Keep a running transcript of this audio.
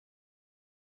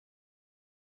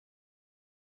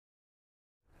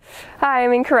Hi,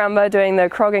 I'm in Corumba doing the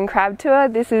Croc Crab tour.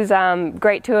 This is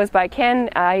Great Tours by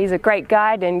Ken. He's a great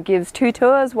guide and gives two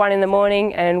tours, one in the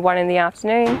morning and one in the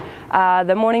afternoon.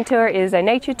 The morning tour is a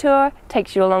nature tour,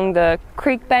 takes you along the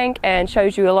creek bank and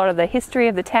shows you a lot of the history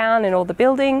of the town and all the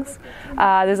buildings.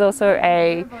 There's also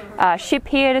a ship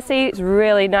here to see. It's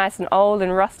really nice and old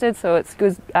and rusted, so it's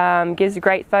good, gives you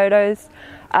great photos.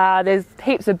 There's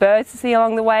heaps of birds to see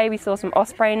along the way. We saw some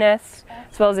osprey nests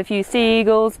as well as a few sea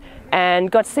eagles,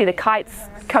 and got to see the kites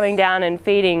coming down and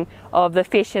feeding of the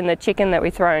fish and the chicken that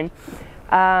we've thrown.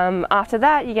 After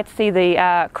that you get to see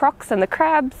the crocs and the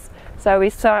crabs. So we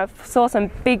saw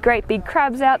some great big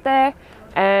crabs out there,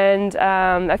 and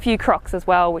a few crocs as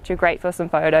well, which are great for some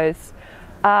photos.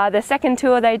 The second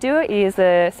tour they do is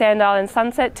the Sand Island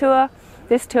Sunset Tour.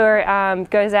 This tour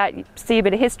goes out, you see a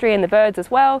bit of history and the birds as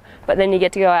well, but then you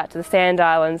get to go out to the Sand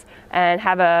Islands and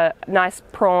have a nice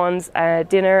prawns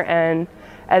dinner, and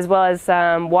as well as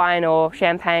wine or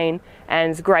champagne,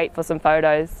 and it's great for some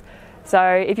photos. So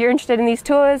if you're interested in these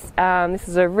tours, this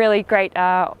is a really great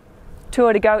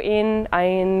tour to go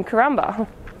in Corumba.